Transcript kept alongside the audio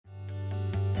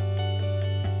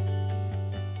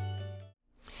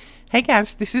Hey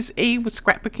guys, this is E with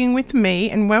Scrapbooking with Me,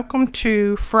 and welcome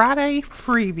to Friday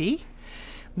Freebie.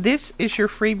 This is your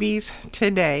freebies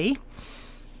today.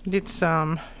 Did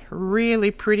some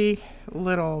really pretty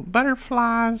little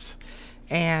butterflies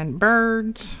and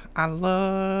birds. I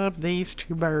love these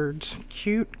two birds.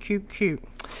 Cute, cute, cute.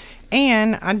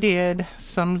 And I did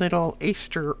some little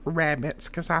Easter rabbits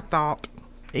because I thought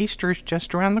Easter is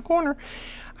just around the corner.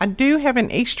 I do have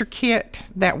an Easter kit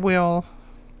that will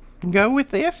go with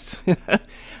this.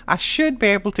 I should be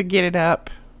able to get it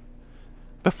up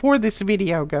before this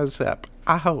video goes up.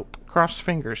 I hope. Cross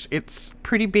fingers. It's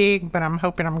pretty big, but I'm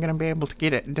hoping I'm going to be able to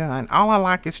get it done. All I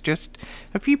like is just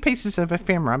a few pieces of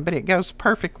ephemera, but it goes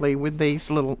perfectly with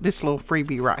this little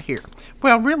freebie right here.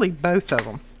 Well, really both of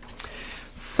them.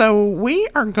 So we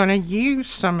are going to use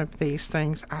some of these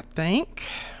things, I think.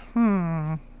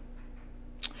 I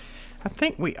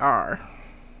think we are.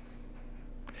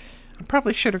 I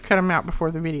probably should have cut them out before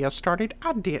the video started.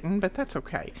 I didn't, but that's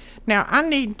okay. Now, I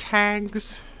need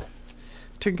tags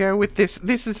to go with this.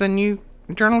 This is a new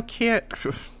journal kit.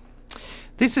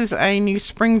 This is a new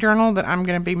spring journal that I'm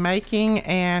going to be making,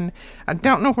 and I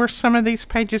don't know where some of these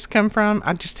pages come from.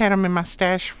 I just had them in my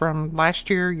stash from last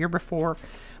year, year before.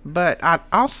 But I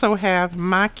also have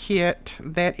my kit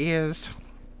that is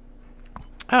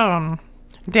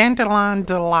Dandelion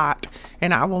Delight,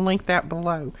 and I will link that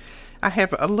below. I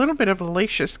have a little bit of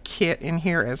Alicia's kit in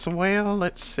here as well.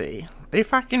 Let's see.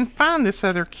 If I can find this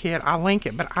other kit, I'll link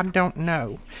it, but I don't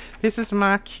know. This is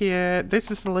my kit. This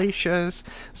is Alicia's.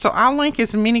 So I'll link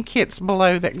as many kits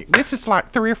below. This is like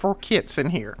 3 or 4 kits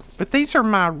in here. But these are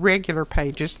my regular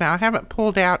pages. Now, I haven't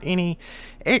pulled out any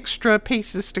extra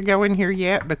pieces to go in here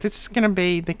yet, but this is going to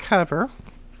be the cover.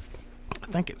 I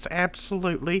think it's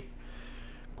absolutely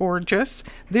gorgeous.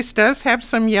 This does have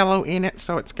some yellow in it,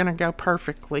 so it's going to go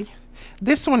perfectly.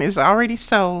 This one is already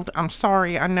sold. I'm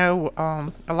sorry. I know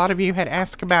a lot of you had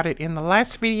asked about it in the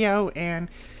last video, and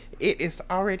it is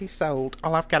already sold.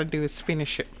 All I've got to do is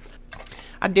finish it.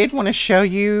 I did want to show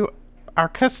you our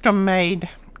custom-made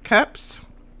cups.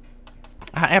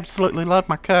 I absolutely love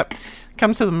my cup. It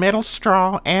comes with a metal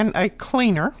straw and a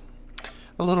cleaner,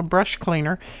 a little brush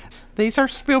cleaner. These are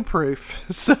spill proof,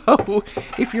 so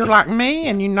if you're like me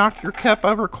and you knock your cup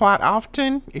over quite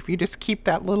often, if you just keep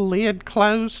that little lid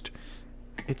closed,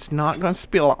 it's not going to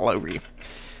spill all over you.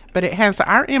 But it has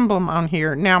our emblem on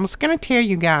here. Now, I was going to tell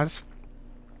you guys,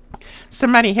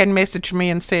 somebody had messaged me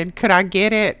and said, could I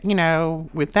get it, you know,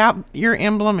 without your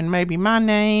emblem and maybe my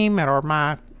name or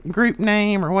my group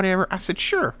name or whatever? I said,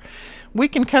 sure. We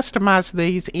can customize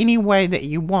these any way that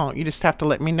you want. You just have to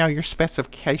let me know your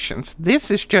specifications. This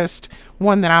is just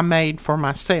one that I made for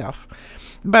myself.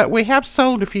 But we have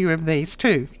sold a few of these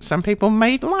too. Some people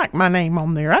may like my name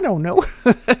on there. I don't know.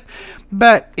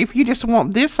 But if you just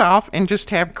want this off and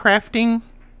just have crafting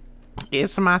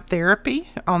is my therapy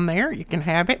on there, you can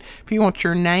have it. If you want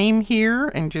your name here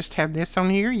and just have this on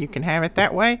here, you can have it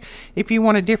that way. If you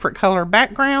want a different color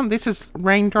background, this is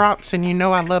raindrops, and you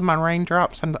know I love my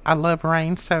raindrops and I love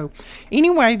rain. So any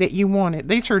way that you want it.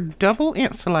 These are double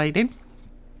insulated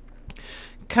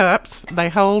cups. They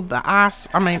hold the ice.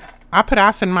 I mean, I put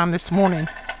ice in mine this morning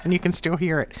and you can still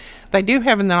hear it. They do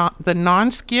have the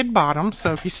non-skid bottom,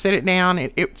 so if you set it down,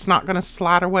 it's not going to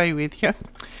slide away with you.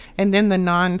 And then the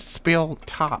non-spill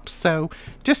top. So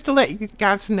just to let you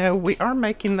guys know, we are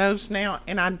making those now,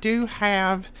 and I do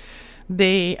have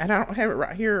I don't have it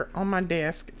right here on my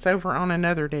desk. It's over on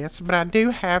another desk, but I do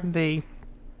have the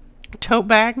tote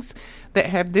bags that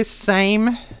have this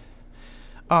same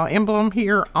emblem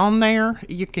here on there.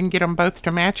 You can get them both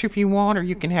to match if you want, or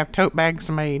you can have tote bags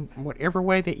made whatever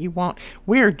way that you want.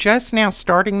 We're just now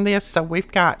starting this, so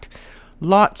we've got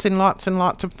lots and lots and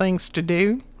lots of things to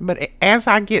do. But as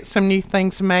I get some new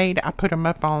things made, I put them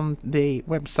up on the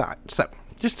website. So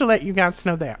just to let you guys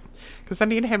know that, because I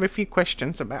did have a few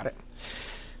questions about it.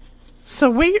 So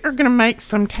we are going to make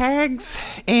some tags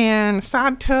and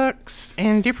side tucks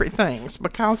and different things,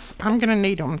 because I'm going to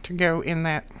need them to go in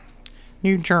that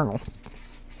new journal.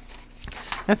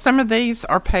 Now, some of these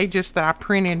are pages that I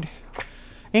printed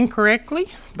incorrectly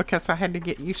because I had to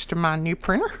get used to my new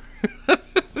printer.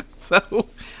 So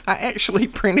I actually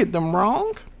printed them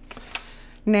wrong.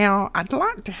 Now, I'd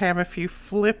like to have a few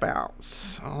flip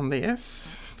outs on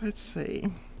this. Let's see.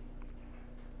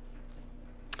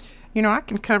 You know, I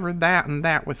can cover that and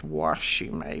that with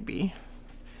washi maybe,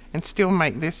 and still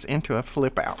make this into a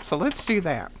flip out. So let's do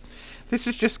that. This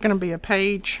is just going to be a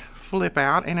page flip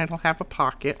out, and it'll have a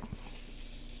pocket.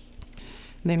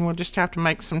 And then we'll just have to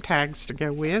make some tags to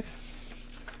go with.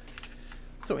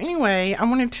 So anyway, I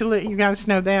wanted to let you guys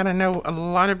know that. I know a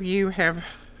lot of you have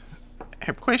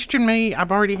have questioned me.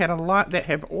 I've already had a lot that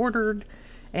have ordered,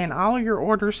 and all of your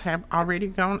orders have already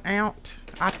gone out.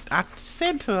 I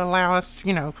said to allow us,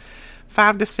 you know,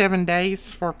 5 to 7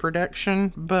 days for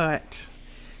production, but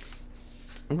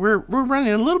we're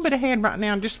running a little bit ahead right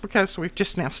now just because we've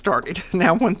just now started.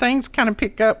 Now, when things kind of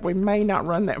pick up, we may not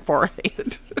run that far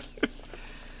ahead.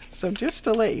 So just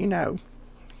to let you know,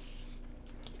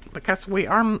 because we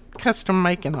are custom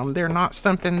making them. They're not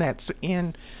something that's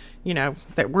in, you know,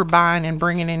 that we're buying and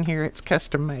bringing in here. It's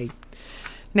custom made.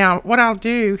 Now, what I'll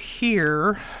do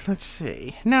here, let's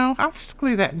see. No, I'll just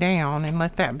glue that down and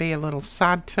let that be a little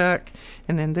side tuck.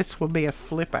 And then this will be a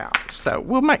flip out. So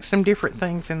we'll make some different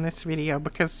things in this video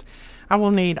because I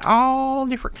will need all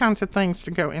different kinds of things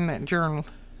to go in that journal.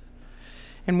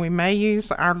 And we may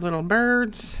use our little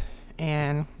birds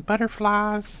and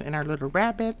butterflies and our little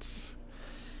rabbits.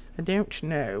 I don't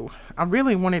know. I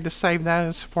really wanted to save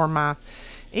those for my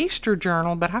Easter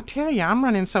journal, but I tell you, I'm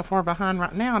running so far behind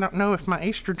right now. I don't know if my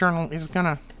Easter journal is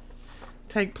gonna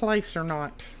take place or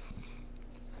not.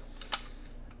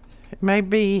 It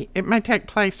may take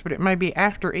place, but it may be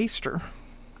after Easter.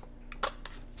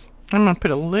 I'm gonna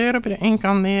put a little bit of ink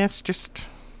on this, just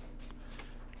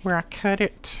where I cut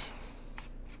it.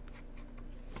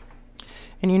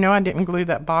 And you know, I didn't glue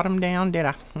that bottom down, did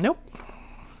I? Nope.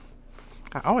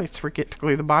 I always forget to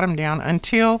glue the bottom down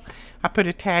until I put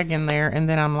a tag in there, and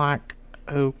then I'm like,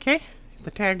 okay,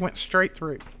 the tag went straight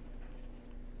through.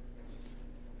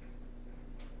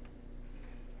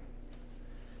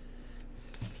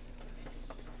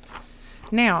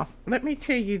 Now, let me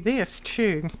tell you this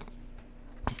too.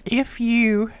 If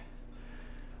you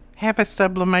have a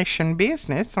sublimation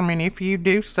business, I mean, if you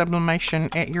do sublimation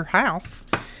at your house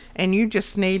and you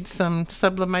just need some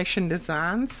sublimation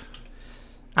designs,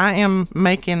 I am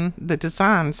making the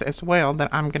designs as well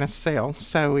that I'm going to sell.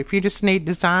 So if you just need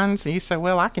designs and you say,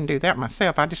 well, I can do that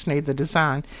myself, I just need the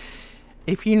design.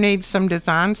 If you need some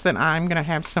designs, then I'm going to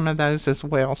have some of those as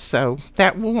well. So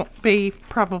that won't be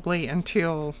probably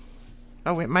until,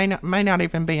 oh, it may not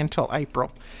even be until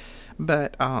April.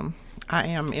 But I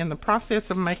am in the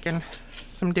process of making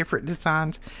some different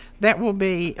designs. That will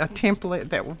be a template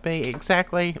that will be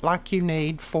exactly like you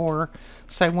need for,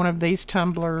 say, one of these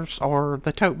tumblers or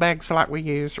the tote bags like we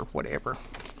use or whatever.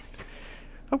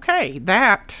 Okay,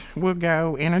 that will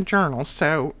go in a journal.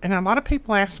 So, and a lot of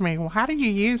people ask me, well, how do you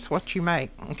use what you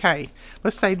make? Okay,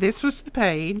 let's say this was the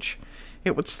page.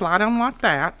 It would slide on like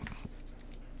that.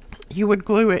 You would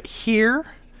glue it here,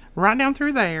 right down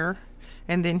through there,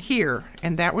 and then here,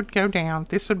 and that would go down.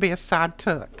 This would be a side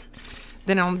tuck.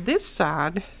 Then on this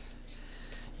side,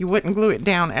 you wouldn't glue it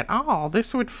down at all.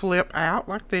 This would flip out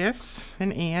like this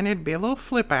and in. It'd be a little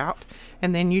flip out,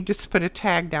 and then you just put a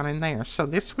tag down in there. So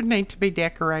this would need to be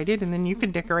decorated, and then you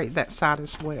can decorate that side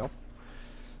as well.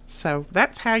 So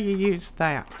that's how you use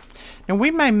that. Now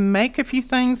we may make a few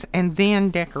things and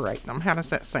then decorate them. How does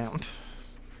that sound?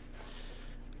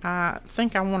 I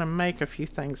think I want to make a few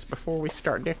things before we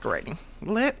start decorating.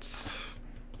 This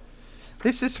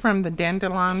is from the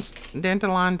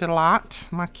Dandelion Delight,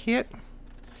 my kit.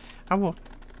 I will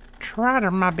try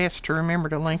my best to remember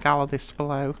to link all of this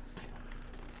below.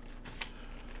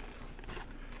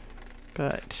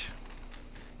 But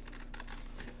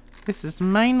this is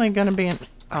mainly going to be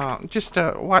just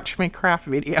a watch me craft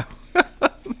video.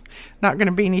 Not going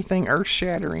to be anything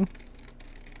earth-shattering.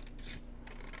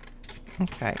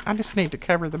 Okay, I just need to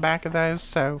cover the back of those,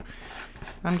 so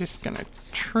I'm just going to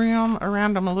trim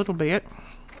around them a little bit.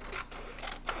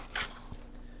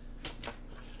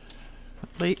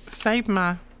 Save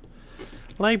my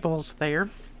labels there.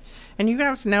 And you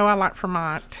guys know I like for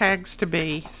my tags to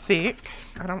be thick.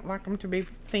 I don't like them to be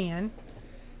thin.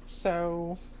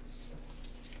 So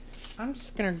I'm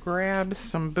just going to grab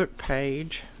some book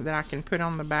page that I can put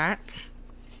on the back.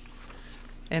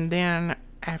 And then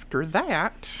after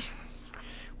that,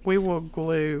 we will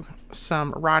glue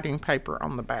some writing paper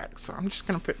on the back. So I'm just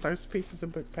going to put those pieces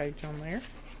of book page on there.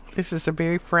 This is a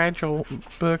very fragile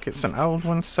book. It's an old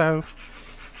one, so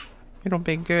it'll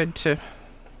be good to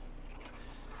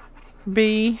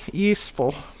be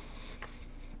useful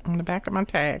on the back of my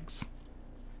tags.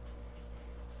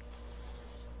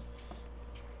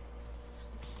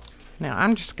 Now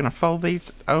I'm just going to fold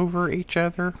these over each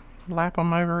other, lap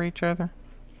them over each other.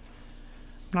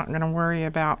 I'm not going to worry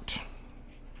about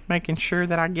making sure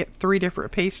that I get 3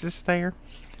 different pieces there.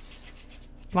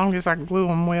 As long as I glue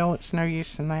them well, it's no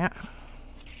use in that.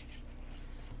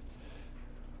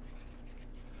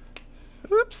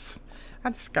 Oops, I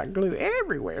just got glue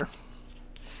everywhere.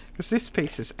 Because this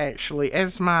piece is actually,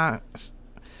 as my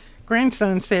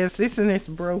grandson says, this and this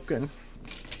broken.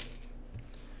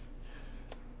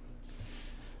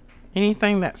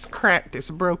 Anything that's cracked is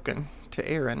broken to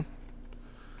Erin.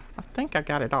 I think I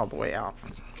got it all the way out.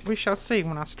 We shall see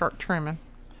when I start trimming.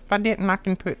 If I didn't, I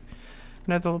can put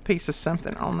another little piece of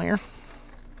something on there.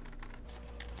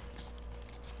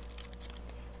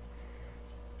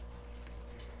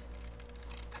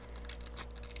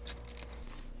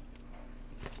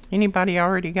 Anybody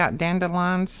already got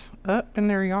dandelions up in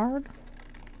their yard?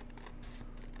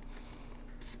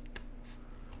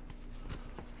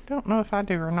 Don't know if I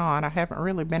do or not. I haven't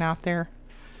really been out there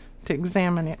to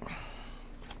examine it.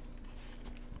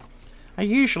 I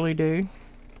usually do.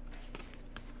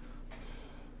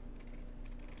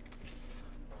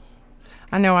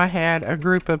 I know I had a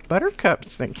group of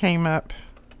buttercups that came up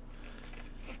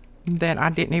that I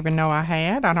didn't even know I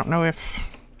had. I don't know if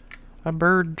a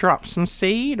bird dropped some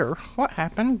seed or what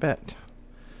happened, but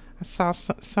I saw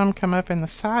some come up in the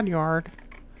side yard.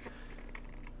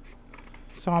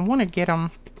 So I want to get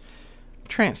them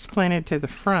transplanted to the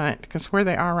front, because where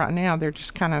they are right now, they're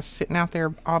just kind of sitting out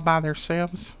there all by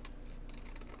themselves.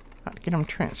 I'd get them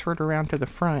transferred around to the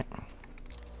front.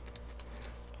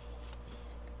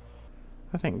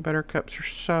 I think buttercups are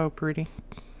so pretty.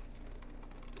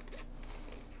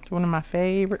 It's one of my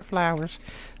favorite flowers.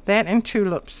 That and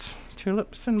tulips.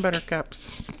 Tulips and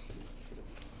buttercups.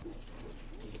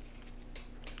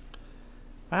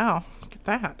 Wow, look at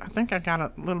that. I think I got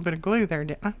a little bit of glue there,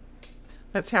 didn't I?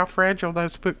 That's how fragile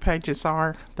those book pages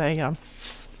are. They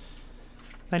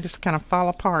just kind of fall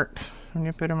apart when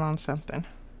you put them on something.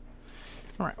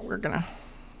 All right, we're gonna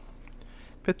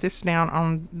put this down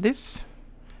on this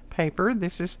paper.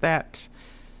 This is that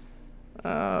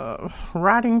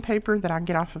writing paper that I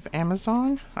get off of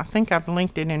Amazon. I think I've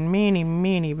linked it in many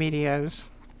videos.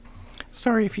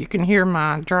 Sorry if you can hear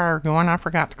my dryer going. I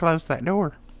forgot to close that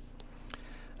door.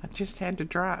 I just had to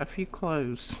dry a few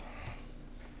clothes.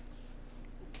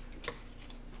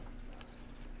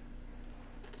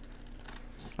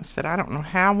 I said, I don't know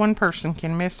how one person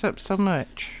can mess up so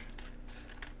much.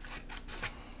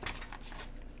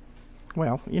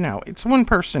 Well, you know, it's one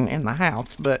person in the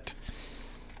house, but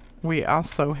we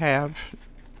also have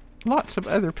lots of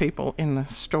other people in the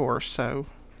store, so,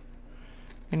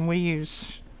 and we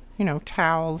use, you know,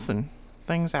 towels and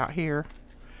things out here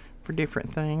for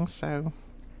different things, so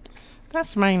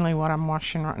that's mainly what I'm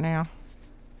washing right now,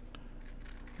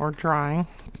 or drying.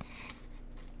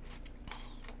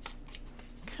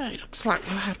 Okay, looks like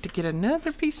we'll have to get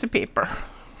another piece of paper.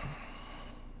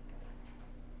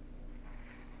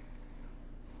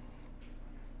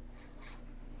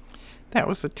 That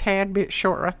was a tad bit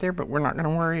short right there, but we're not going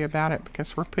to worry about it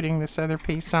because we're putting this other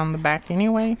piece on the back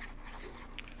anyway,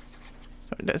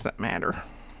 so it doesn't matter.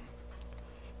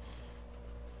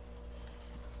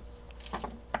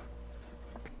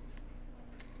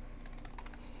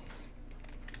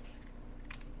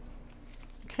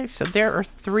 Okay, so there are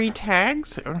 3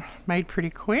 tags that are made pretty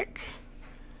quick.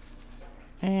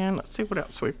 And let's see what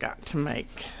else we've got to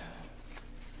make.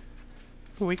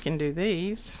 We can do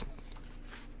these.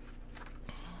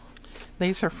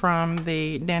 These are from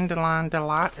the Dandelion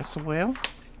Delight as well.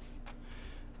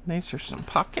 These are some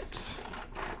pockets.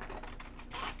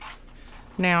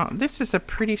 Now, this is a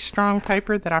pretty strong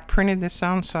paper that I printed this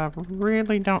on, so I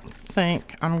really don't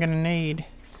think I'm going to need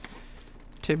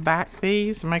to back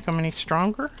these and make them any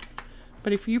stronger.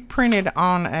 But if you printed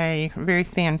on a very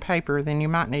thin paper, then you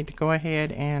might need to go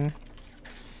ahead and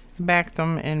back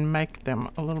them and make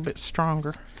them a little bit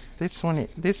stronger.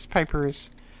 This paper is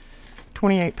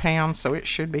 28 pounds, so it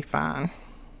should be fine.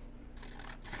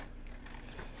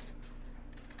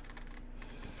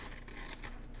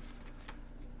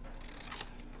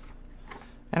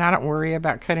 And I don't worry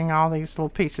about cutting all these little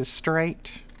pieces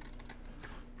straight,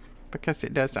 because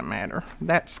it doesn't matter.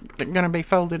 That's going to be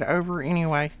folded over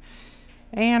anyway.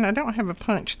 And I don't have a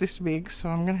punch this big, so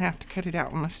I'm going to have to cut it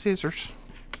out with my scissors.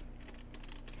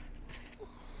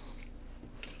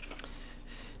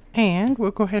 And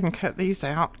we'll go ahead and cut these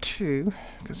out too,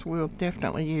 because we'll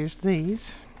definitely use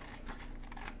these.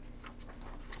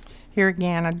 Here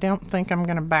again, I don't think I'm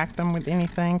going to back them with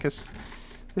anything, because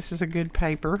this is a good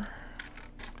paper.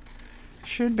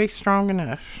 Should be strong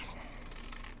enough.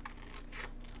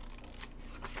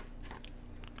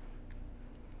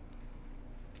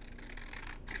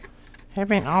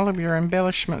 Having all of your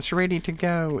embellishments ready to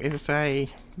go is a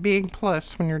big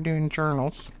plus when you're doing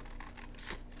journals.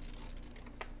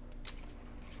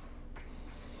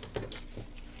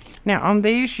 Now on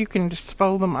these, you can just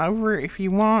fold them over if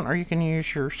you want, or you can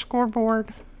use your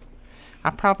scoreboard.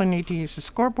 I probably need to use the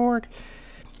scoreboard,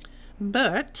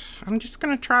 but I'm just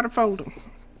going to try to fold them.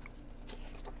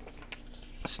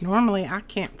 So normally I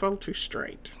can't fold too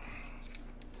straight.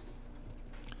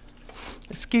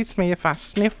 Excuse me if I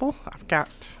sniffle. The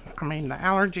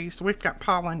allergies, we've got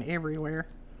pollen everywhere.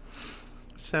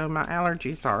 So my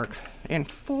allergies are in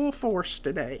full force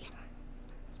today.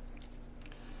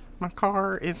 My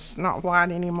car is not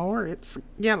white anymore, it's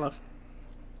yellow.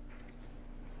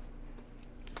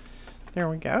 There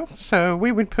we go. So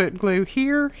we would put glue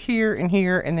here, here, and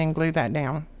here, and then glue that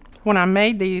down. When I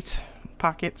made these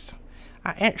pockets,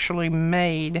 I actually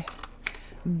made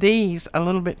these a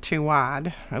little bit too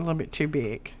wide, a little bit too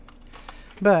big.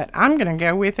 But I'm going to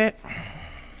go with it.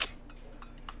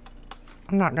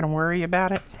 I'm not going to worry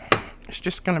about it. It's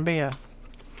just going to be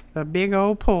a big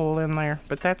old pull in there,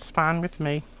 but that's fine with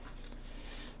me.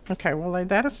 Okay, we'll lay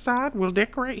that aside. We'll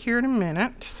decorate here in a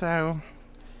minute. So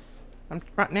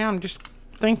right now I'm just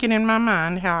thinking in my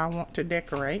mind how I want to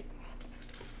decorate.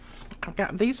 I've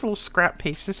got these little scrap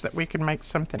pieces that we can make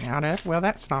something out of. Well,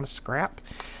 that's not a scrap.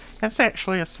 That's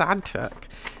actually a side tuck.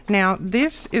 Now,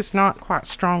 this is not quite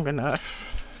strong enough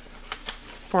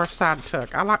for a side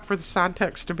tuck. I like for the side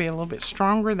tucks to be a little bit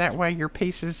stronger. That way your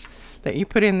pieces that you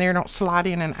put in there don't slide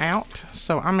in and out.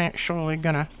 So I'm actually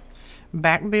going to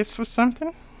back this with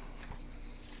something.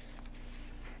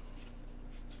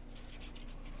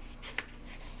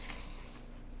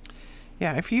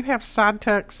 Yeah, if you have side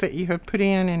tucks that you have put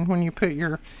in, and when you put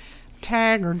your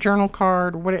tag or journal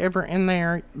card or whatever in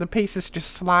there, the pieces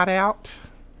just slide out.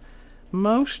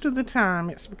 Most of the time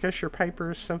it's because your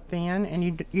paper is so thin and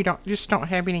you don't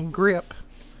have any grip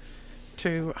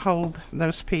to hold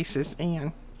those pieces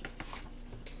in.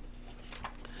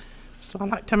 So I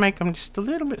like to make them just a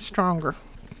little bit stronger.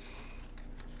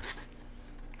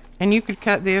 And you could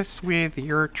cut this with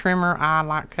your trimmer. I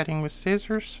like cutting with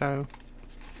scissors, so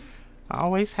I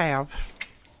always have.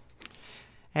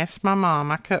 Ask my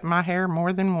mom. I cut my hair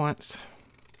more than once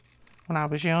when I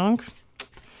was young.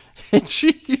 And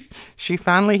she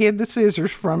finally hid the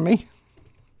scissors from me.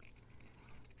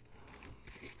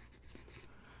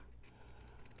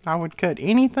 I would cut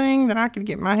anything that I could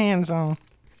get my hands on.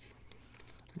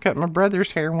 I cut my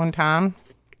brother's hair one time,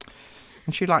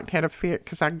 and she like had a fit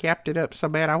because I gapped it up so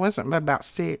bad. I wasn't but about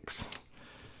 6.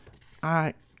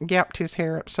 I gapped his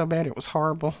hair up so bad it was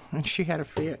horrible, and she had a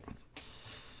fit.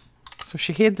 So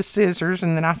she hid the scissors,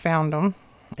 and then I found them.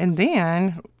 And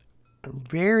then, a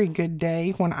very good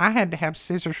day when I had to have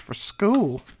scissors for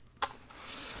school.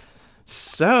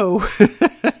 So,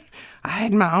 I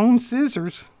had my own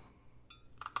scissors.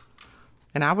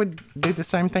 And I would do the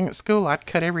same thing at school. I'd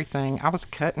cut everything. I was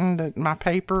cutting my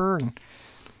paper, and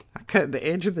I cut the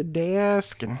edge of the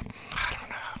desk, and I don't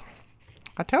know.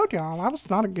 I told y'all I was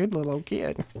not a good little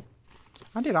kid.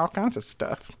 I did all kinds of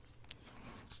stuff.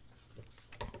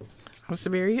 I was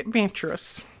very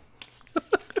adventurous.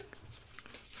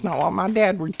 It's not what my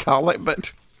dad would call it,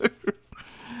 but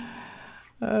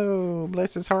oh,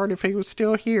 bless his heart, if he was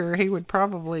still here, he would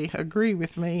probably agree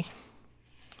with me.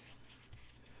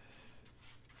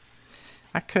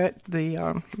 I cut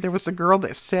there was a girl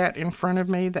that sat in front of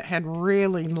me that had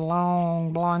really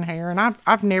long blonde hair, and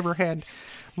I've never had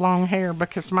long hair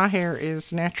because my hair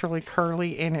is naturally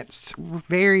curly and it's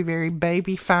very, very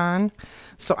baby fine.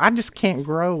 So I just can't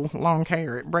grow long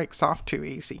hair. It breaks off too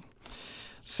easy.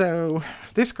 So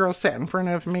this girl sat in front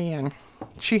of me, and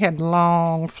she had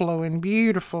long, flowing,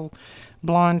 beautiful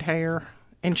blonde hair.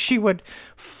 And she would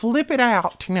flip it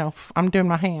out, you know, I'm doing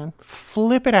my hand,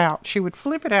 flip it out. She would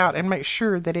flip it out and make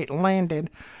sure that it landed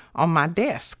on my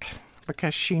desk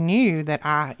because she knew that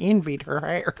I envied her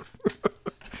hair.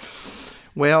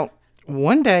 Well,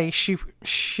 one day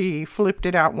she flipped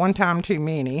it out one time too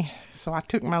many. So I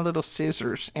took my little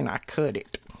scissors and I cut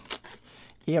it.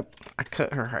 Yep, I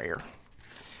cut her hair.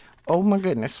 Oh my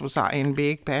goodness, was I in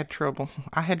big bad trouble.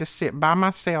 I had to sit by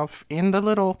myself in the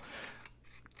little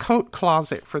coat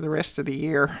closet for the rest of the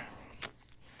year.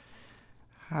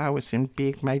 I was in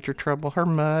big major trouble. Her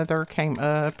mother came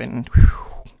up, and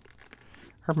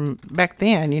back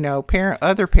then, you know,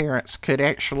 other parents could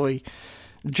actually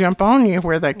jump on you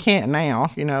where they can't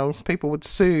now. You know, people would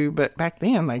sue, but back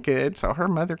then they could. So her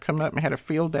mother come up and had a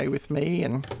field day with me,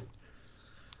 and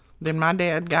then my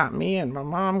dad got me, and my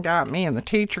mom got me, and the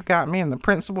teacher got me, and the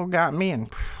principal got me, and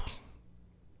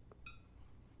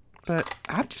but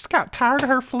I just got tired of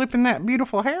her flipping that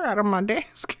beautiful hair out of my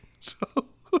desk. So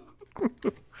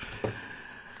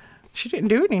she didn't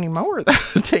do it anymore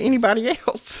to anybody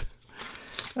else.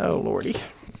 Oh, Lordy.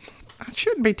 I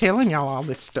shouldn't be telling y'all all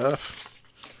this stuff.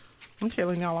 I'm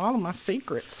telling y'all all of my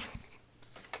secrets.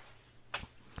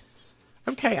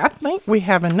 Okay, I think we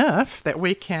have enough that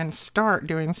we can start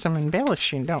doing some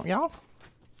embellishing, don't y'all?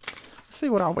 Let's see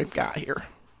what all we've got here.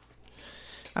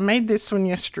 I made this one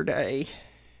yesterday.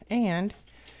 And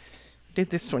Did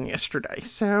this one yesterday.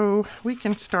 So we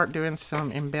can start doing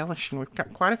some embellishing. We've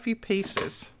got quite a few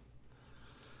pieces.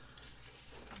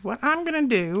 What I'm going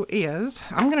to do is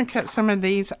I'm going to cut some of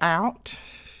these out,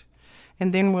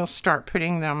 and then we'll start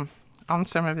putting them on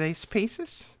some of these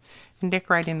pieces and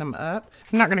decorating them up.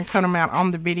 I'm not going to cut them out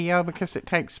on the video because it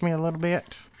takes me a little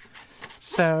bit.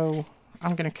 So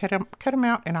I'm going to cut them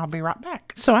out, and I'll be right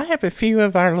back. So I have a few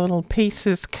of our little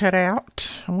pieces cut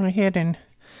out. I went ahead and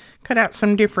cut out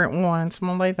some different ones. I'm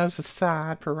going to lay those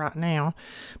aside for right now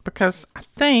because I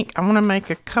think I want to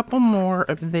make a couple more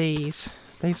of these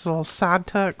little side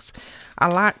tucks. I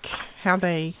like how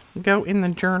they go in the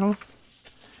journal,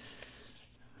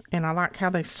 and I like how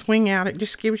they swing out. It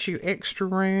just gives you extra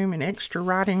room and extra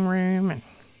writing room. And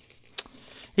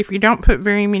if you don't put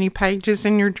very many pages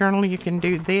in your journal, you can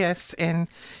do this, and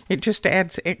it just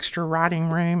adds extra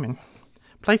writing room and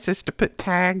places to put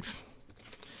tags.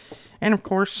 And of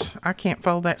course, I can't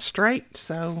fold that straight,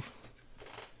 so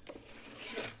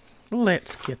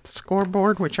let's get the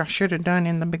scoreboard, which I should have done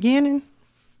in the beginning.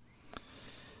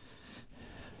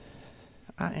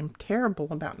 I am terrible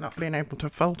about not being able to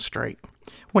fold straight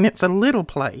when it's a little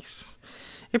place.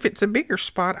 If it's a bigger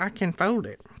spot, I can fold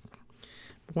it.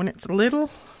 When it's little,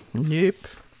 nope.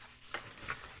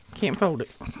 Can't fold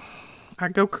it. I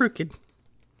go crooked.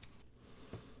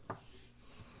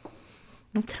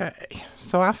 Okay,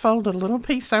 so I folded a little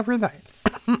piece over there.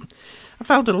 I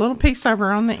folded a little piece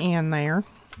over on the end there.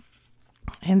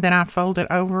 And then I fold it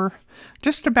over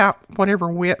just about whatever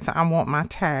width I want my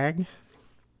tag.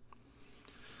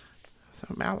 So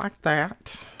about like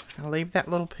that. I'll leave that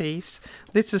little piece.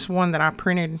 This is one that I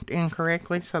printed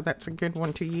incorrectly, so that's a good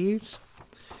one to use.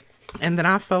 And then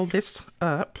I fold this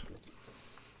up.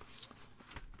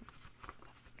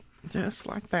 Just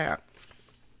like that.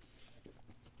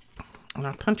 And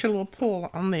I punch a little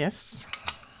pull on this.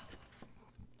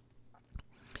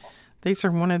 These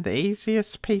are one of the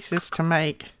easiest pieces to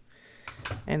make,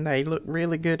 and they look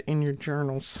really good in your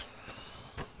journals.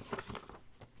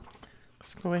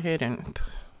 Let's go ahead and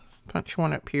punch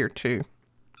one up here too,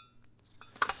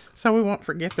 so we won't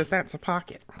forget that that's a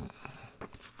pocket.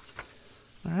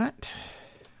 All right.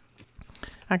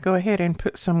 I go ahead and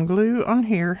put some glue on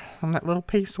here on that little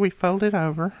piece we folded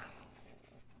over.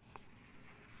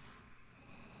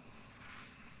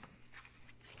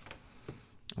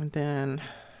 And then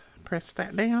press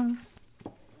that down.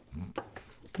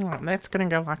 All right, that's going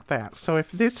to go like that. So if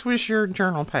this was your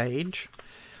journal page,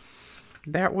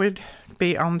 that would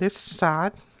be on this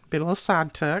side, be a little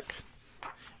side tuck.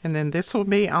 And then this will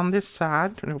be on this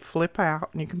side, and it'll flip out,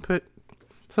 and you can put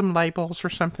some labels or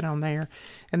something on there.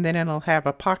 And then it'll have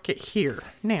a pocket here.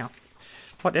 Now,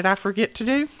 what did I forget to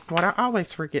do? What I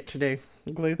always forget to do,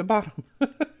 glue the bottom.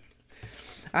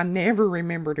 I never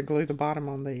remember to glue the bottom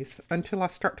on these until I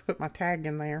start to put my tag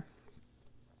in there.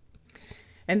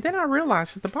 And then I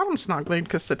realize that the bottom's not glued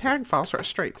because the tag falls right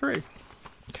straight through.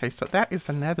 Okay, so that is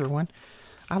another one.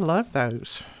 I love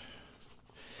those.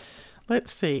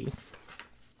 Let's see.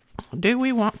 Do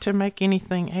we want to make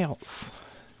anything else?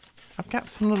 I've got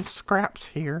some little scraps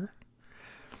here.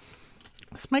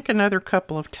 Let's make another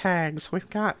couple of tags. We've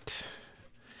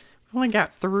only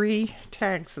got 3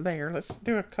 tags there. Let's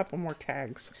do a couple more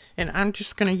tags. And I'm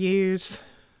just going to use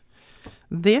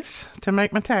this to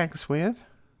make my tags with.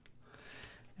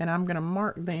 And I'm going to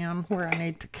mark them where I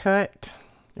need to cut.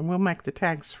 And we'll make the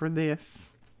tags for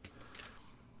this.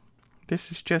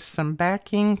 This is just some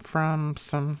backing from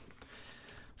some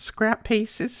scrap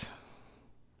pieces.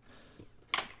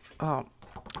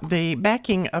 The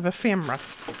backing of ephemera.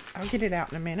 I'll get it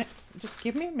out in a minute. Just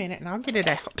give me a minute and I'll get it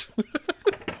out.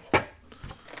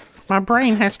 My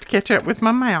brain has to catch up with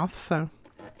my mouth, so.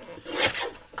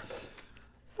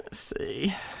 Let's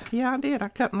see. Yeah, I did. I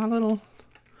cut my little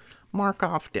mark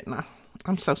off, didn't I?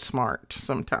 I'm so smart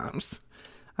sometimes.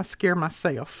 I scare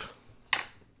myself.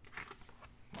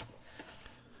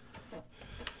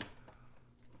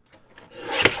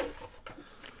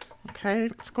 Okay,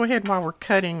 let's go ahead while we're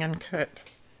cutting and cut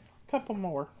a couple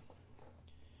more.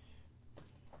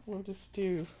 We'll just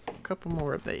do a couple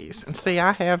more of these. And see,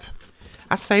 I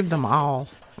saved them all.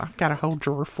 I've got a whole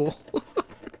drawer full.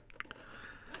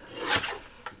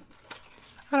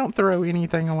 I don't throw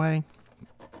anything away.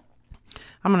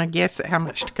 I'm going to guess at how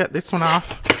much to cut this one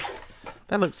off.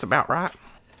 That looks about right.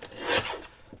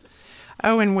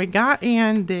 Oh, and we got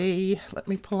in let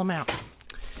me pull them out.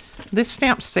 This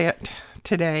stamp set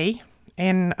today,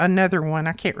 and another one.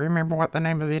 I can't remember what the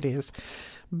name of it is.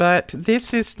 But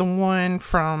this is the one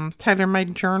from Tailor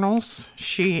Made Journals.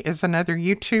 She is another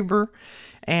YouTuber,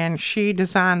 and she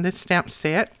designed this stamp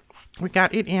set. we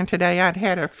got it in today. I'd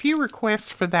had a few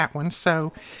requests for that one,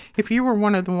 so if you were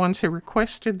one of the ones who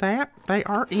requested that, they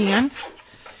are in,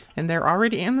 and they're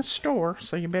already in the store,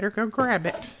 so you better go grab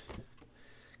it,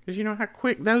 because you know how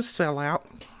quick those sell out.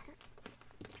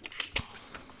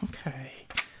 Okay.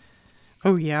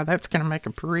 Oh yeah, that's going to make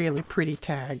a really pretty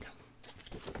tag.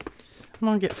 I'm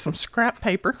going to get some scrap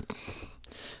paper.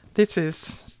 This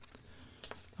is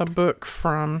a book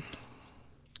from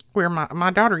where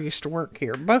my daughter used to work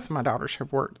here. Both of my daughters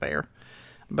have worked there.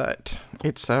 But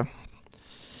it's a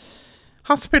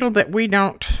hospital that we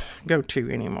don't go to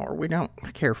anymore. We don't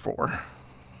care for.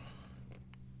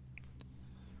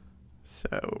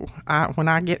 So when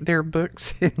I get their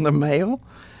books in the mail,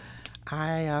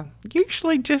 I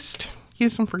usually just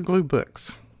use them for glue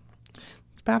books.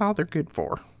 It's about all they're good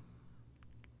for.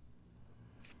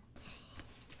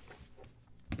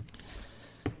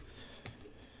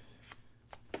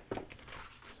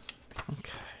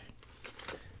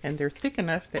 And they're thick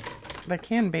enough that they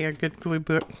can be a good glue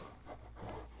book.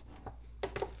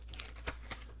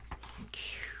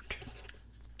 Cute.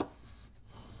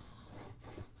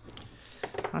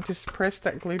 I'll just press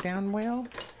that glue down well.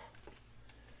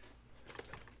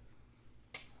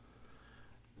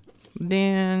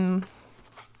 Then,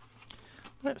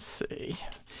 let's see.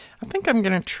 I think I'm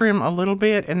going to trim a little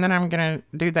bit, and then I'm going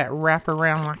to do that wrap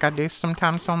around like I do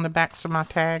sometimes on the backs of my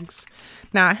tags.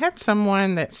 Now, I had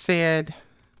someone that said,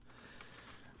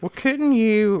 well, couldn't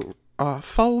you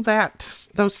fold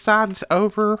those sides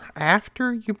over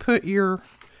after you put your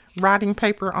writing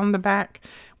paper on the back?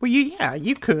 Well, yeah,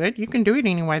 you could. You can do it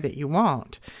any way that you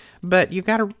want. But you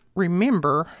got to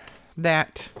remember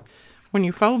that when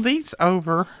you fold these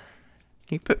over,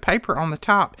 you put paper on the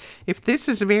top. If this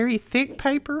is very thick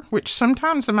paper, which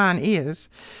sometimes mine is,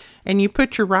 and you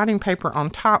put your writing paper on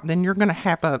top, then you're going to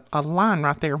have a line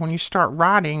right there. When you start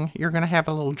writing, you're going to have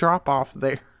a little drop off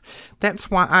there.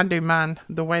 That's why I do mine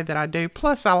the way that I do.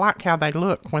 Plus, I like how they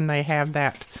look when they have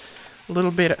that little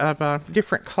bit of a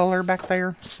different color back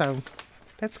there. So,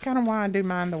 that's kind of why I do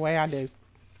mine the way I do.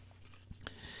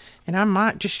 And I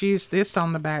might just use this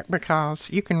on the back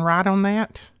because you can write on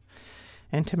that.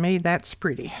 And to me, that's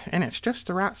pretty. And it's just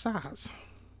the right size.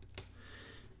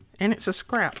 And it's a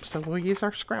scrap, so we'll use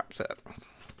our scraps up.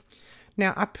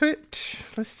 Now, I put,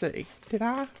 let's see,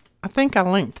 I think I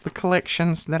linked the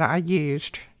collections that I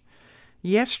used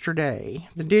yesterday,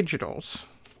 the digitals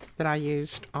that I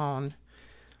used on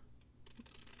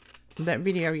that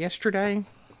video yesterday.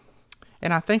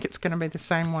 And I think it's going to be the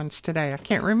same ones today. I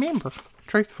can't remember,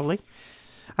 truthfully.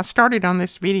 I started on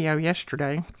this video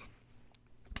yesterday,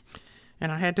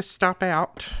 and I had to stop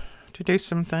out to do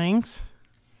some things.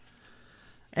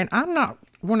 And I'm not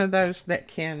one of those that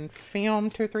can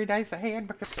film 2 or 3 days ahead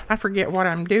because I forget what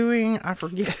I'm doing. I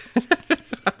forget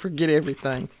I forget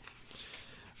everything.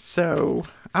 So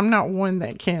I'm not one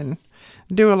that can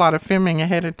do a lot of filming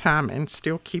ahead of time and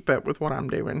still keep up with what I'm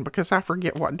doing because I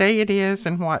forget what day it is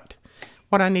and what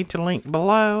I need to link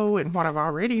below and what I've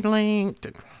already linked.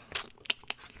 And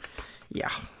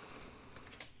yeah.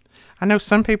 I know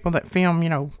some people that film, you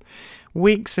know,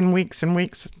 weeks and weeks and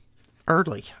weeks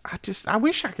early. I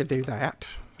wish I could do that.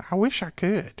 I wish I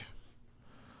could.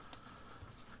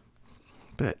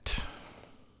 But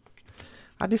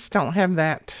I just don't have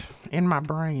that in my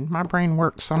brain. My brain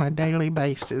works on a daily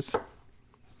basis.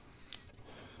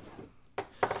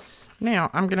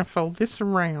 Now, I'm going to fold this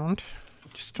around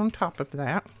just on top of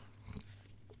that.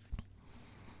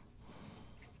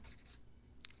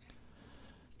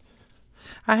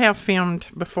 I have filmed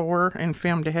before and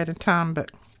filmed ahead of time,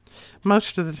 but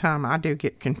most of the time I do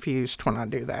get confused when I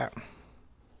do that.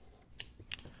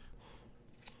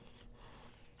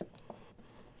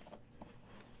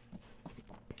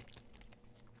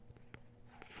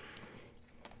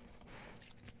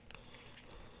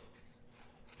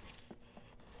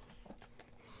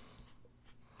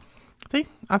 See,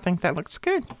 I think that looks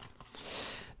good.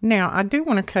 Now, I do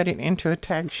want to cut it into a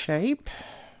tag shape.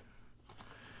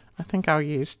 I think I'll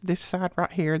use this side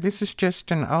right here. This is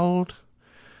just an old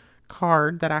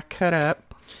card that I cut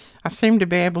up. I seem to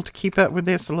be able to keep up with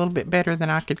this a little bit better than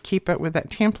I could keep up with that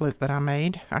template that I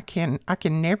made. I can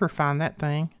never find that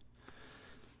thing.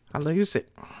 I lose it.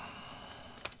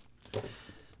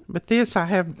 But this, I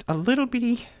have a little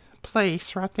bitty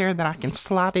place right there that I can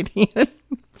slide it in.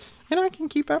 And I can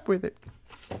keep up with it.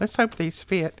 Let's hope these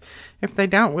fit. If they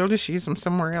don't, we'll just use them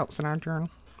somewhere else in our journal.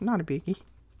 Not a biggie.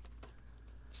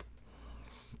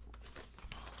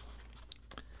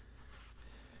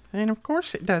 And of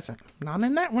course it doesn't. Not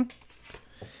in that one.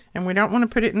 And we don't want to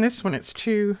put it in this one. It's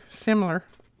too similar.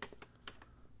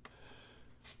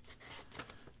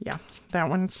 Yeah, that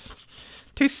one's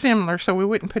too similar, so we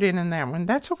wouldn't put it in that one.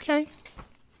 That's okay.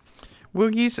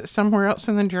 We'll use it somewhere else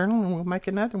in the journal, and we'll make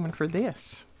another one for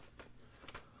this.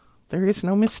 There is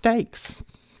no mistakes.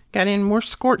 Got in more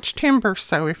Scorched Timber,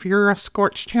 so if you're a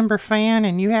Scorched Timber fan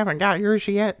and you haven't got yours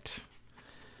yet,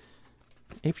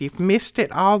 if you've missed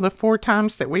it all the 4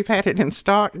 times that we've had it in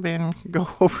stock, then go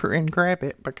over and grab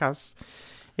it, because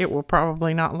it will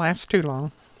probably not last too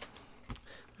long.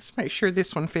 Let's make sure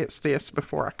this one fits this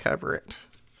before I cover it.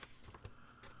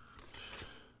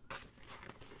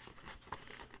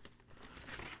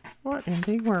 What in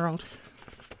the world?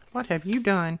 What have you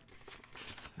done?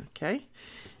 Okay.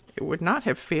 It would not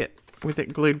have fit with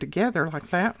it glued together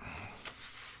like that.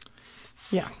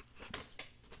 Yeah.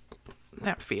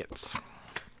 That fits.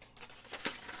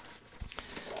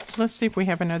 So let's see if we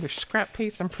have another scrap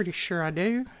piece. I'm pretty sure I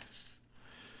do.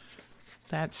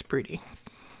 That's pretty.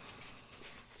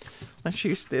 Let's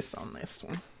use this on this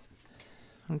one.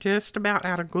 I'm just about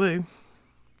out of glue.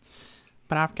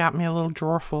 But I've got me a little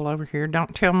drawer full over here.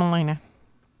 Don't tell Melina.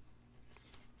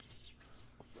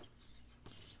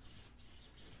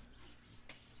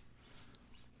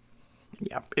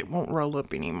 Yep, it won't roll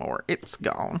up anymore. It's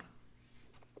gone.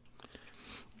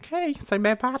 Okay, say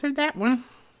bye-bye to that one.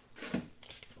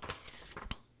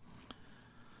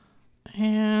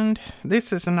 And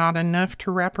this is not enough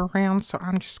to wrap around, so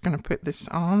I'm just going to put this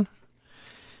on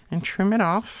and trim it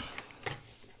off.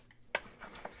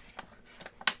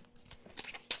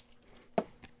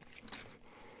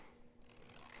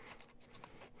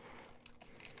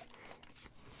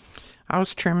 I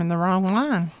was trimming the wrong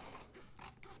line.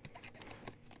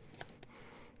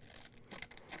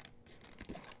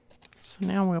 So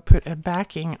now we'll put a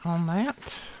backing on that.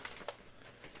 See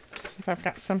if I've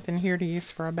got something here to use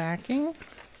for a backing.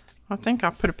 I think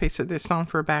I'll put a piece of this on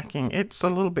for a backing. It's a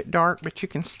little bit dark, but you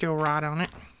can still write on it.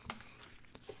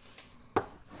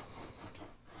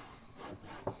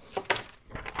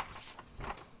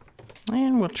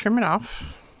 And we'll trim it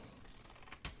off.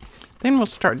 Then we'll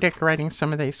start decorating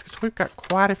some of these, because we've got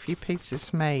quite a few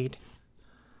pieces made.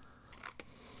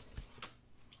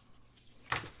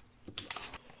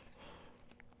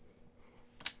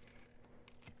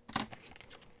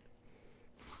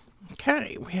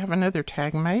 Okay, we have another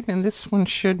tag made, and this one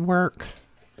should work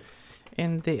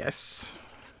in this.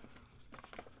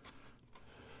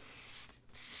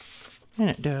 And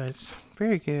it does.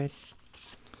 Very good.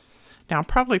 Now, I'll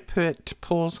probably put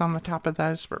pulls on the top of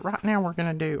those, but right now we're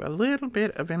going to do a little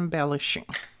bit of embellishing.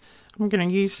 I'm going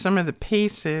to use some of the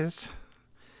pieces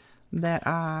that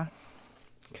I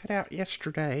cut out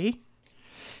yesterday.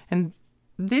 And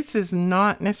this is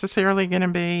not necessarily going to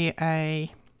be a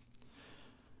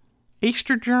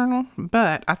Easter journal,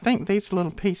 but I think these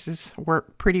little pieces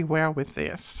work pretty well with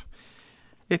this.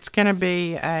 It's going to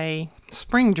be a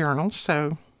spring journal,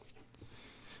 so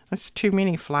that's too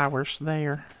many flowers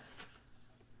there.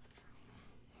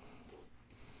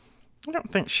 I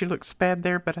don't think she looks bad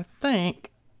there, but I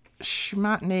think she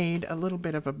might need a little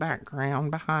bit of a background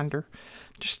behind her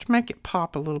just to make it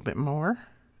pop a little bit more.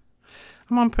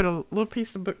 I'm going to put a little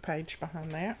piece of book page behind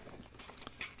that.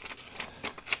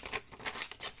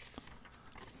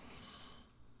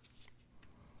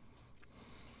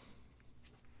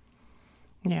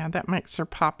 Yeah, that makes her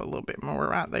pop a little bit more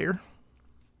right there.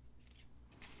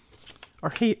 Or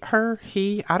he,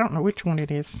 I don't know which one it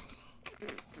is.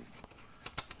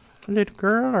 Little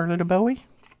girl or little boy?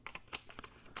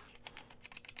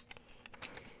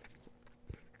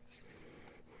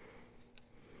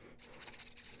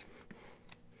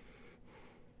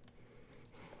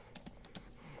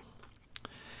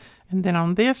 And then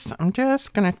on this, I'm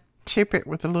just going to tip it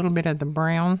with a little bit of the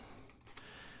brown.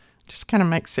 Just kind of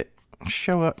makes it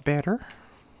show up better.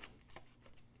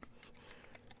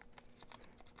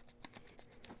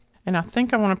 And I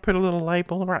think I want to put a little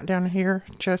label right down here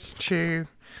just to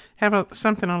have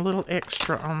something a little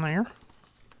extra on there.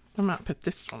 I might put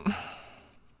this one.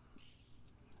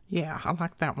 Yeah, I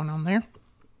like that one on there.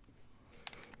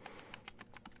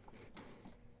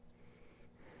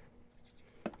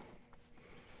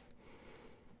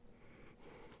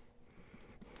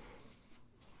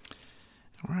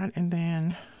 All right, and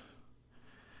then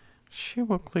she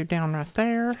will glue down right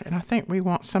there. And I think we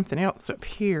want something else up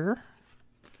here.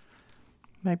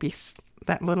 Maybe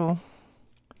that little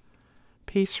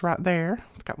piece right there.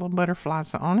 It's got little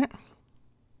butterflies on it.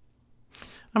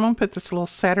 I'm going to put this little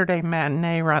Saturday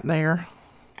matinee right there.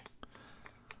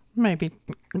 Maybe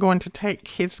going to take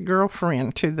his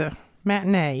girlfriend to the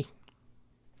matinee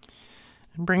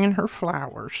and bringing her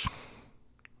flowers.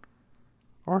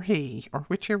 Or he, or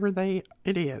whichever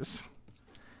it is.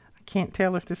 I can't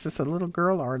tell if this is a little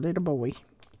girl or a little boy.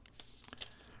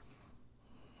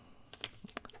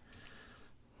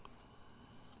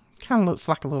 Kind of looks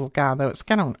like a little guy though. It's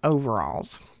got on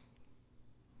overalls.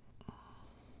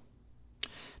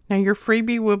 Now your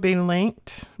freebie will be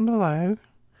linked below. You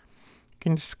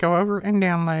can just go over and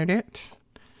download it.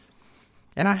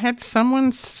 And I had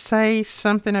someone say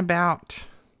something about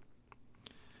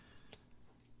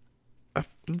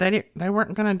they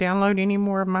weren't going to download any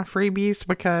more of my freebies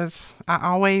because I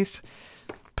always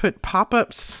put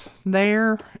pop-ups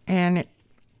there, and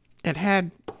it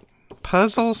had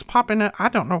puzzles popping up. I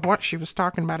don't know what she was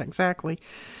talking about exactly,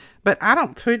 but I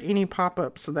don't put any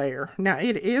pop-ups there. Now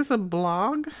it is a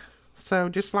blog, so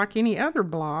just like any other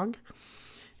blog,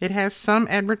 it has some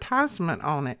advertisement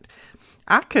on it.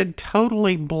 I could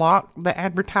totally block the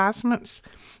advertisements,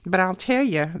 but I'll tell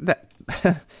you that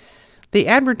the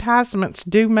advertisements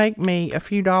do make me a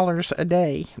few dollars a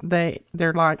day.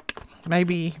 They're like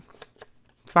maybe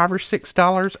 $5 or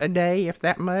 $6 a day, if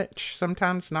that much.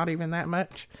 Sometimes not even that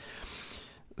much.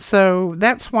 So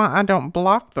that's why I don't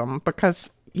block them, because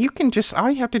you can just,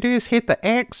 all you have to do is hit the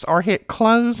X or hit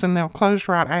close and they'll close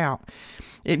right out.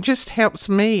 It just helps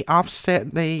me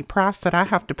offset the price that I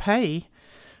have to pay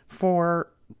for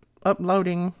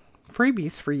uploading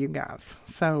freebies for you guys.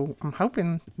 So I'm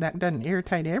hoping that doesn't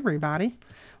irritate everybody.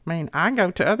 I mean, I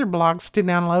go to other blogs to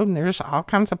download and there's all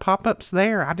kinds of pop-ups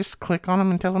there. I just click on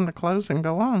them and tell them to close and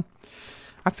go on.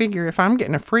 I figure if I'm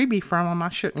getting a freebie from them, I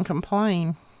shouldn't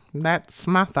complain. That's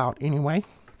my thought anyway.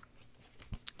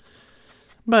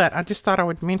 But I just thought I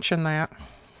would mention that.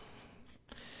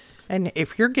 And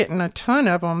if you're getting a ton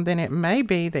of them, then it may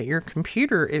be that your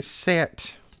computer is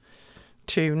set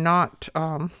to not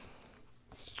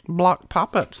block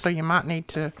pop-ups, so you might need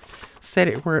to set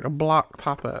it where it'll block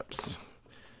pop-ups,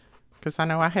 because I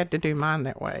know I had to do mine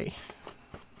that way.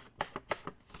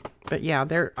 But yeah,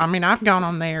 I mean, I've gone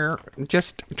on there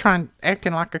just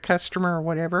acting like a customer or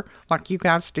whatever, like you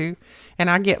guys do, and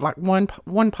I get like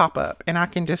one pop-up, and I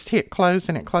can just hit close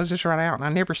and it closes right out, and I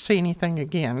never see anything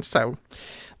again. So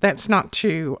that's not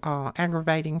too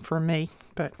aggravating for me,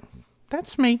 but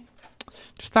that's me.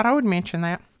 Just thought I would mention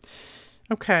that.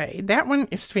 Okay, that one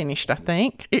is finished, I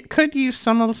think. It could use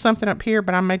some little something up here,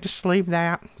 but I may just leave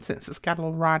that since it's got a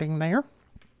little writing there.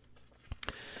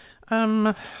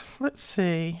 Let's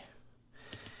see.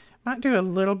 Might do a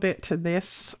little bit to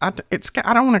this. I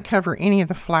don't want to cover any of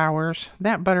the flowers.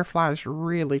 That butterfly is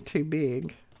really too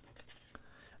big.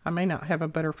 I may not have a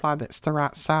butterfly that's the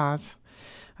right size.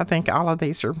 I think all of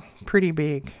these are pretty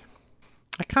big.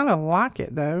 I kind of like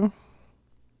it though.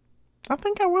 I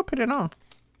think I will put it on.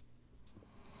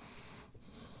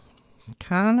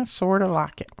 Kind of, sort of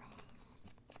like it.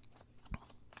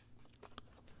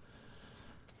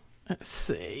 Let's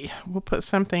see. We'll put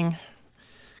something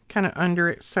kind of under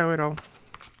it so it'll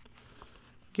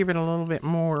give it a little bit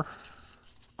more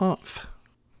oomph.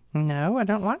 No, I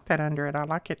don't like that under it. I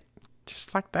like it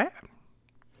just like that.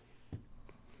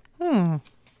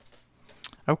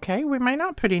 Okay, we may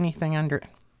not put anything under it.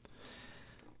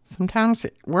 Sometimes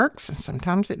it works and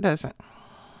sometimes it doesn't.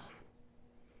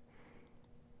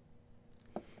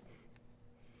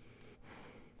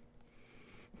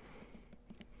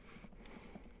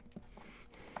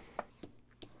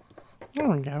 There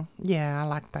we go. Yeah, I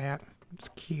like that. It's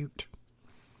cute.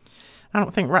 I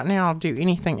don't think right now I'll do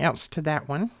anything else to that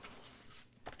one.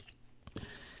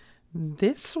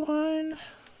 This one,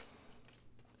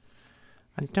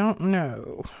 I don't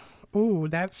know. Ooh,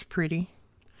 that's pretty.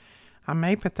 I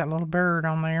may put that little bird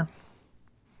on there.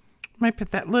 I may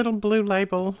put that little blue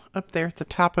label up there at the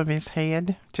top of his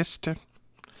head, just to,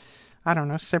 I don't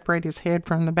know, separate his head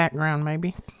from the background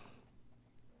maybe.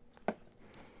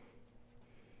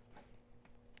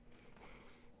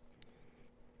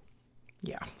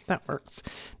 Yeah, that works.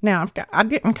 Now I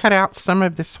didn't cut out some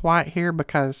of this white here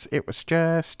because it was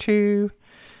just too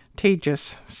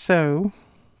tedious. So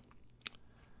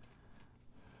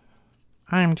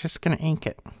I'm just going to ink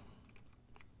it.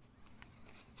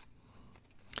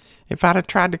 If I'd have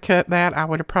tried to cut that, I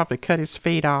would have probably cut his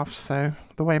feet off. So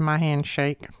the way my hands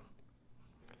shake.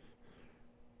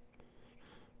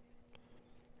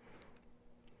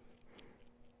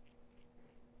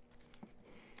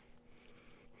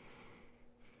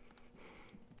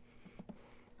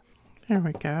 There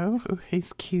we go. Ooh,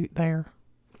 he's cute there.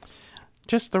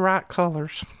 Just the right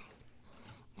colors.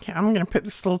 Okay, I'm going to put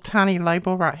this little tiny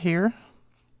label right here.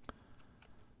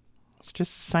 It's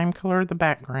just the same color of the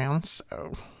background,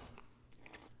 so.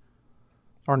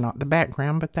 Or not the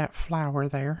background, but that flower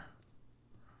there.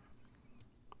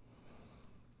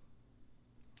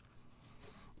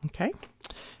 Okay.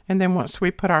 And then once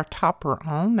we put our topper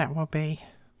on, that will be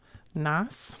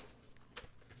nice.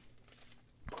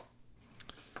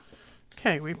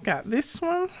 Okay, we've got this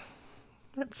one.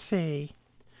 Let's see.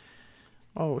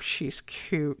 Oh, she's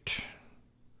cute.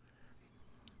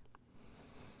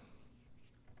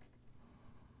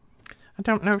 I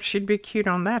don't know if she'd be cute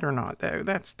on that or not, though.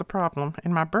 That's the problem.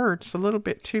 And my bird's a little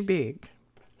bit too big.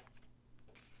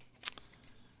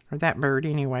 Or that bird,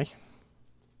 anyway.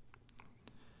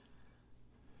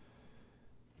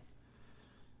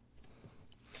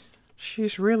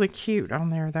 She's really cute on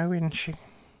there, though, isn't she?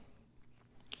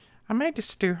 I may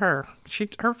just do her.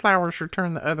 Her flowers are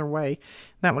turned the other way.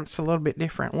 That looks a little bit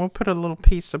different. We'll put a little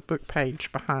piece of book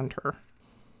page behind her.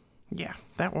 Yeah,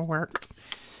 that will work.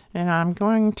 And I'm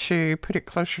going to put it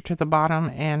closer to the bottom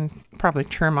and probably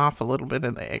trim off a little bit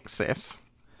of the excess.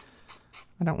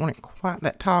 I don't want it quite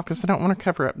that tall because I don't want to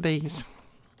cover up these.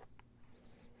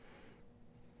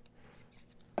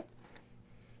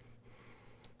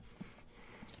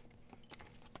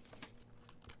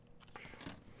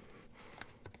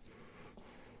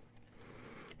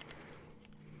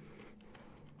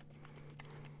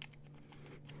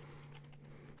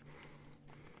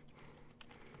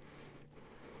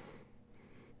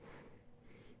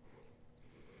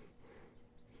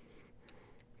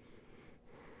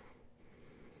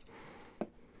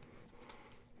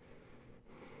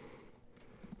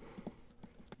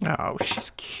 Oh,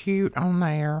 she's cute on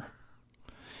there.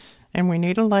 And we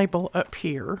need a label up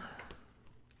here.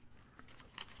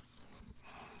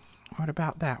 What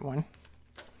about that one?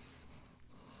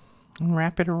 And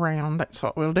wrap it around. That's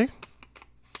what we'll do.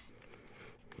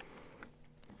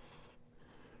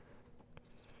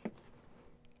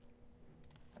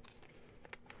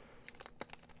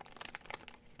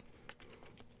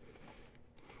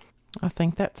 I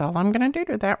think that's all I'm going to do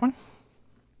to that one.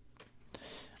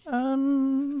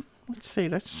 Let's see,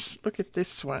 let's look at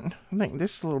this one. I think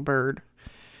this little bird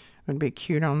would be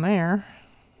cute on there.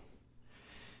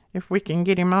 If we can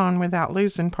get him on without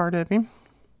losing part of him.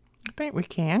 I think we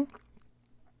can.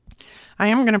 I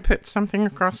am going to put something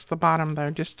across the bottom,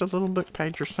 though, just a little book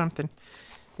page or something.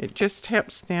 It just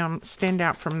helps them stand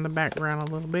out from the background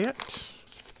a little bit.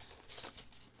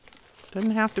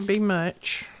 Doesn't have to be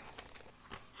much.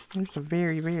 There's a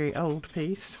very, very old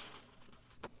piece.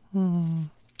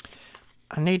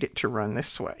 I need it to run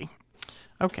this way.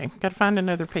 Okay, got to find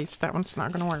another piece. That one's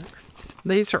not going to work.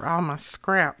 These are all my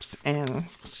scraps, and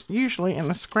usually in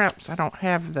the scraps I don't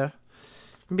have the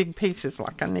big pieces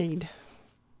like I need.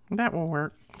 That will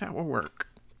work. That will work.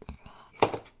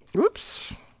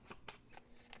 Oops.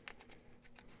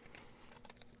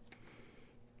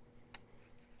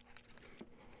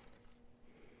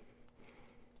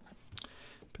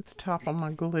 Put the top on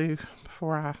my glue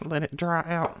before I let it dry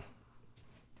out.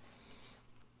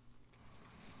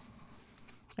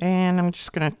 And I'm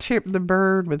just going to tip the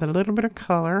bird with a little bit of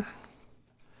color,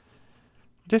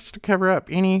 just to cover up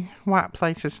any white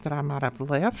places that I might have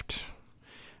left,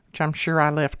 which I'm sure I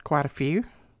left quite a few.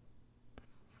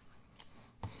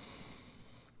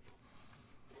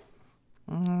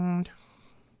 And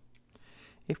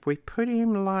if we put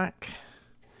him like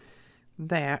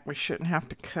that, we shouldn't have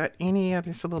to cut any of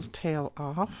his little tail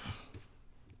off.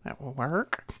 That will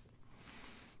work.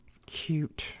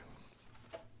 Cute.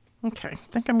 Okay, I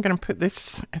think I'm going to put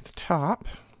this at the top.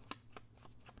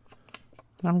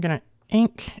 I'm going to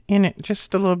ink in it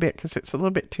just a little bit because it's a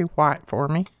little bit too white for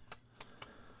me.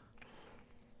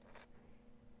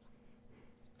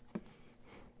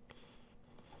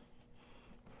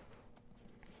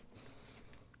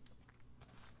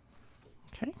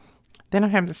 Okay, then I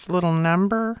have this little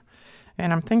number,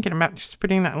 and I'm thinking about just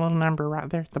putting that little number right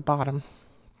there at the bottom.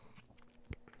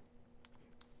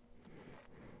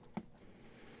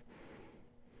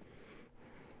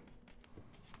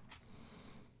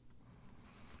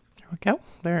 Go.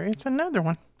 There is another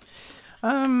one.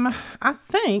 I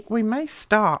think we may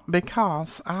stop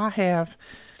because I have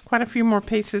quite a few more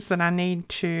pieces that I need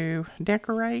to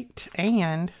decorate,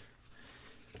 and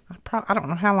I don't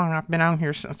know how long I've been on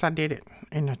here since I did it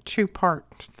in a two-part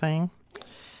thing.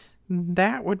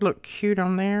 That would look cute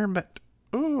on there, but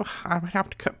ooh, I would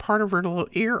have to cut part of her little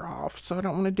ear off, so I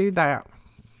don't want to do that.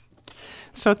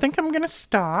 So I think I'm going to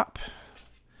stop.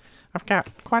 I've got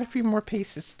quite a few more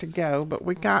pieces to go, but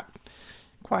we got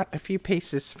quite a few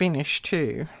pieces finished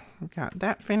too. We've got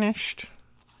that finished,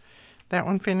 that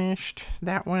one finished,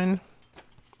 that one,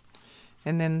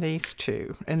 and then these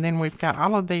two. And then we've got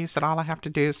all of these that all I have to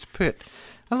do is put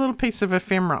a little piece of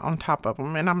ephemera on top of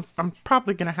them. And I'm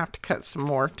probably going to have to cut some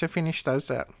more to finish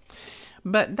those up.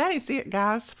 But that is it,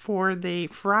 guys, for the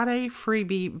Friday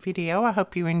freebie video. I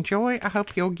hope you enjoy. I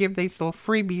hope you'll give these little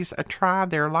freebies a try.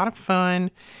 They're a lot of fun,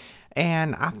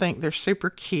 and I think they're super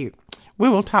cute. We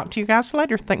will talk to you guys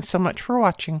later. Thanks so much for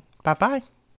watching. Bye-bye.